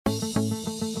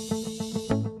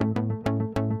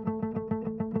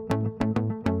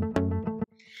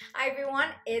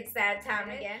it's that time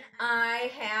again. I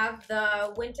have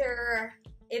the winter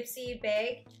Ipsy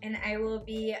bag, and I will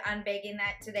be unbagging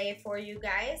that today for you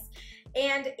guys.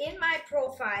 And in my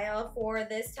profile for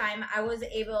this time, I was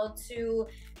able to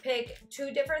pick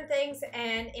 2 different things,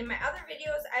 and in my other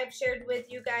videos I've shared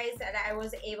with you guys that I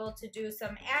was able to do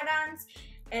some add-ons,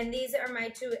 and these are my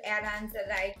 2 add-ons that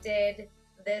I did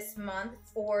this month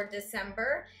for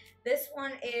December. This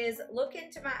one is Look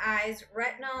Into My Eyes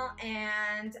Retinol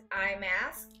and Eye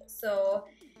Mask. So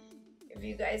if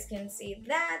you guys can see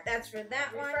that, that's for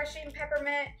that one. Refreshing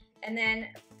Peppermint, and then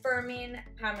Firming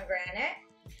Pomegranate.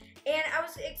 And I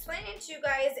was explaining to you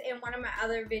guys in one of my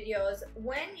other videos,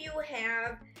 when you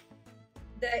have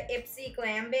the Ipsy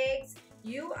GLAM bags,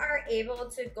 you are able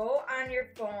to go on your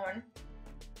phone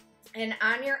and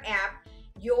on your app,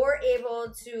 you're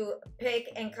able to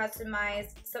pick and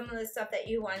customize some of the stuff that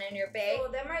you want in your bag.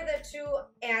 So them are the 2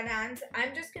 add-ons.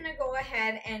 I'm just gonna go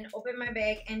ahead and open my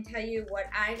bag and tell you what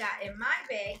I got in my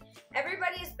bag.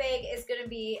 Everybody's bag is gonna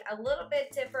be a little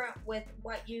bit different with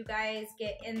what you guys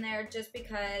get in there just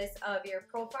because of your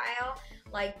profile.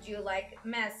 Like, do you like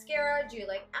mascara? Do you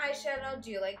like eyeshadow?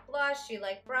 Do you like blush? Do you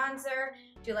like bronzer?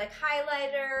 Do you like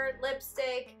highlighter,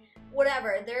 lipstick,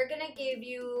 whatever? They're gonna give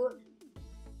you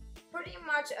pretty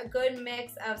much a good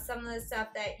mix of some of the stuff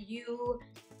that you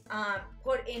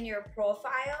put in your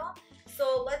profile.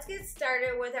 So let's get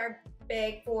started with our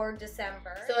bag for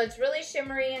December. So it's really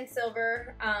shimmery and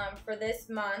silver for this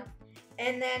month.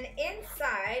 And then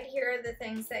inside, here are the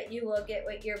things that you will get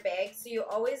with your bag. So you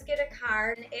always get a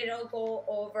card, and it'll go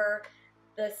over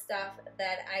the stuff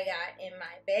that I got in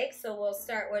my bag. So we'll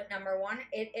start with number 1.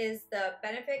 It is the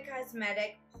Benefit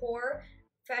Cosmetic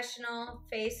Porefessional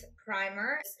Face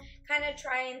Primer. Kind of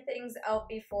trying things out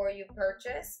before you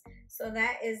purchase. So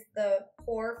that is the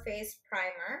Pore Face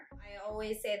Primer. I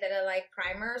always say that I like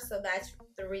primer, so that's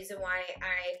the reason why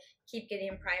I keep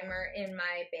getting primer in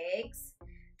my bags.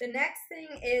 The next thing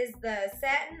is the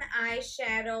Satin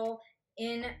Eyeshadow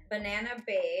in Banana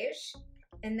Beige,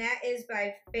 and that is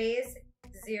by Phase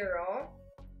Zero.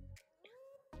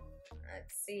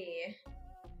 Let's see.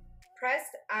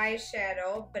 Pressed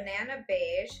eyeshadow, Banana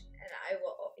Beige, and I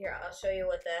will, here, I'll show you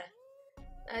what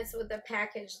that's what the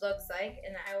package looks like,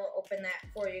 and I will open that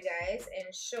for you guys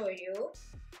and show you.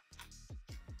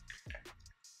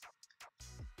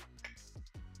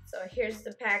 So here's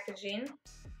the packaging,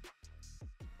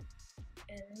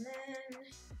 and then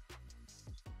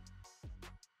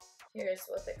here's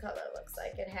what the color looks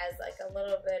like. It has like a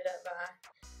little bit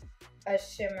of a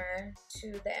shimmer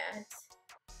to that.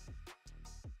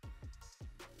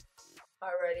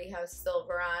 Already have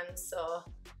silver on, so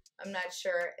I'm not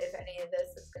sure if any of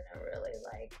this is gonna really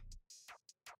like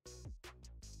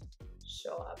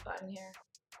show up on here.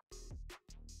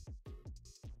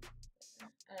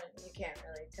 You can't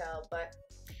really tell, but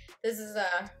this is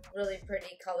a really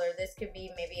pretty color. This could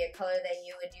be maybe a color that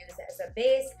you would use as a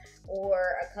base,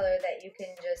 or a color that you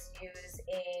can just use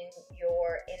in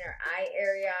your inner eye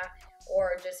area,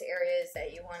 or just areas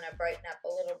that you want to brighten up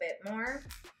a little bit more.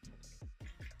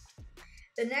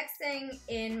 The next thing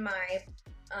in my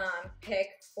pick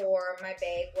for my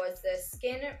bag was the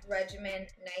Skin Regimen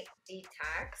Night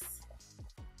Detox.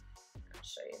 I'll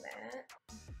show you that.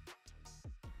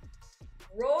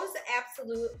 Rose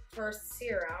Absolute for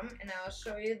Serum, and I'll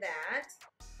show you that.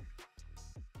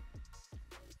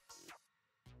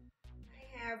 I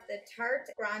have the Tarte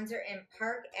Bronzer in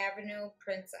Park Avenue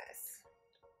Princess.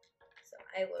 So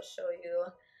I will show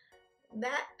you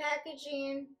that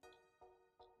packaging.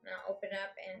 And I'll open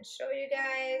up and show you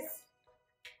guys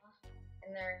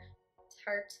in their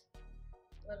Tarte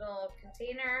little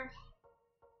container.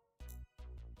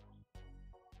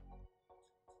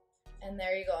 And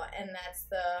there you go. And that's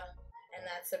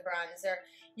the bronzer.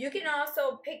 You can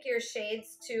also pick your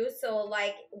shades too. So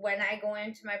like when I go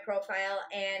into my profile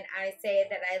and I say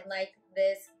that I like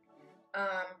this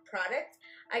product,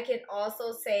 I can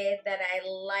also say that I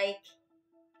like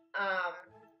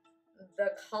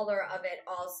the color of it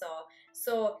also.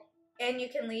 So, and you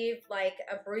can leave like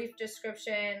a brief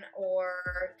description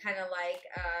or kind of like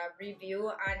a review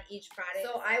on each product.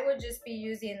 So I would just be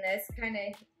using this kind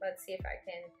of, let's see if I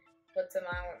can put some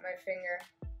on with my finger.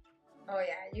 Oh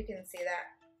yeah, you can see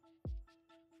that.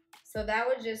 So that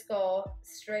would just go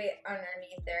straight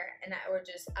underneath there, and I would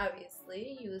just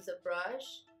obviously use a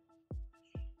brush,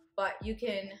 but you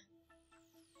can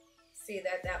see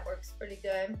that that works pretty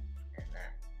good, and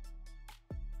that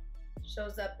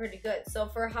shows up pretty good. So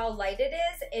for how light it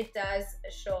is, it does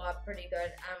show up pretty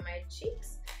good on my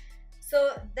cheeks.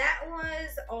 So that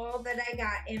was all that I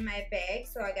got in my bag.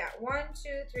 So I got 1,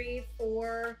 2, 3,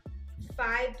 4,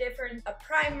 5 different, a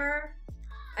primer,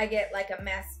 I get like a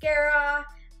mascara,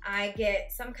 I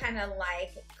get some kind of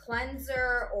like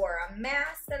cleanser or a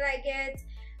mask that I get.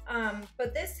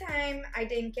 But this time I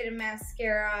didn't get a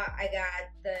mascara. I got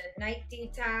the night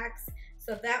detox,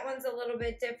 so that one's a little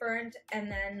bit different,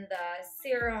 and then the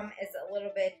serum is a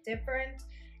little bit different.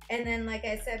 And then, like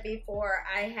I said before,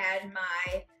 I had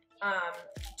my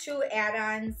 2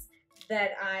 add-ons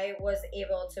that I was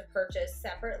able to purchase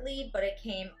separately, but it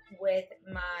came with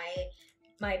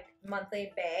my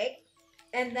monthly bag.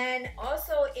 And then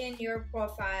also in your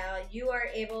profile, you are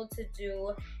able to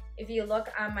do, if you look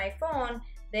on my phone,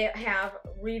 they have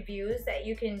reviews that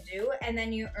you can do, and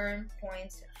then you earn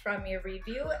points from your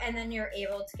review, and then you're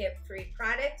able to get free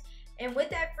product. And with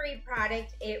that free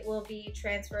product, it will be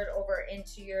transferred over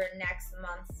into your next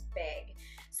month's bag.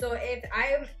 So if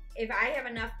I have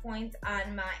enough points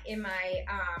on in my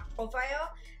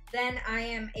profile, then I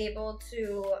am able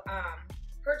to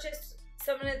purchase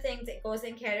some of the things. It goes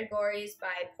in categories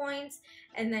by points,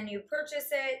 and then you purchase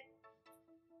it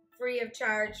free of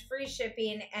charge, free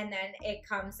shipping, and then it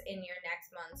comes in your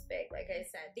next month's bag. Like I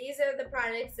said, these are the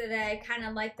products that I kind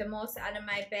of like the most out of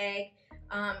my bag.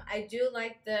 I do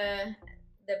like the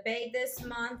bag this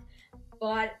month,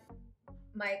 but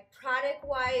my product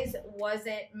wise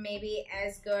wasn't maybe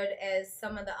as good as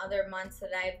some of the other months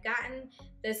that I've gotten.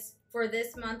 For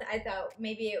this month, I thought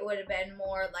maybe it would have been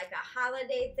more like a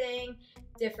holiday thing,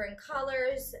 different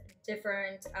colors,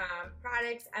 different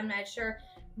products. I'm not sure,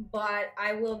 but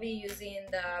I will be using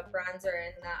the bronzer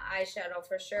and the eyeshadow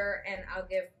for sure, and I'll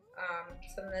give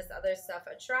some of this other stuff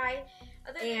a try.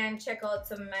 And check out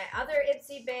some of my other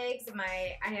Ipsy bags.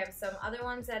 I have some other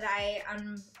ones that I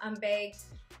unbagged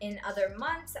in other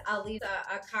months. I'll leave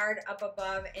a card up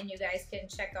above, and you guys can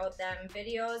check out them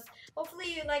videos.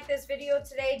 Hopefully you like this video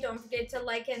today. Don't forget to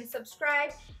like and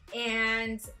subscribe,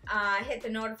 and hit the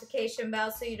notification bell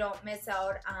so you don't miss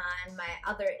out on my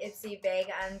other Ipsy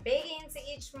bag unbaggings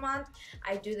each month.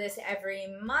 I do this every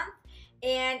month.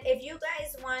 And if you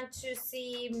guys want to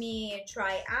see me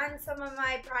try on some of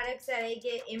my products that I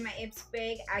get in my Ipsy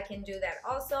bag, I can do that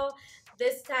also.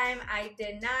 This time I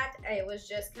did not. It was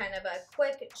just kind of a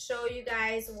quick show you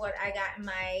guys what I got in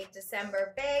my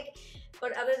December bag.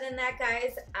 But other than that,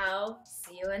 guys, I'll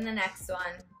see you in the next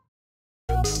one.